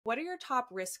What are your top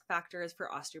risk factors for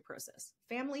osteoporosis?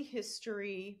 Family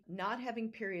history, not having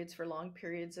periods for long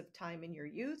periods of time in your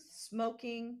youth,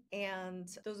 smoking, and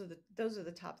those are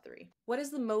the top three. What is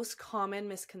the most common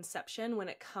misconception when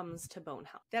it comes to bone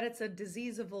health? That it's a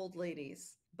disease of old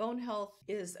ladies. Bone health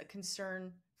is a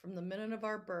concern from the minute of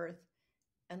our birth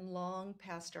and long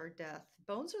past our death.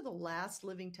 Bones are the last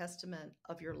living testament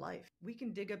of your life. We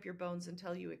can dig up your bones and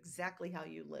tell you exactly how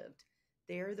you lived.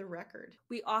 They're the record.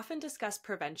 We often discuss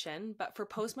prevention, but for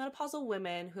postmenopausal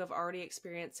women who have already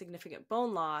experienced significant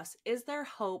bone loss, is there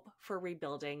hope for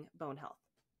rebuilding bone health?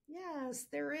 Yes,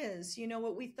 there is. You know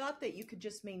what? We thought that you could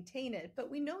just maintain it, but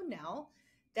we know now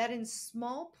that in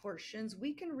small portions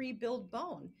we can rebuild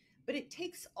bone. But it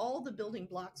takes all the building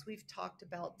blocks we've talked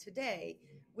about today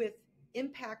with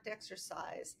impact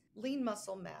exercise, lean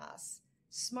muscle mass,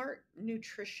 smart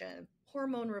nutrition,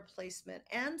 hormone replacement,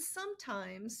 and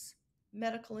sometimes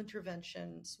medical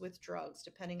interventions with drugs,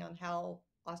 depending on how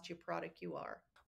osteoporotic you are.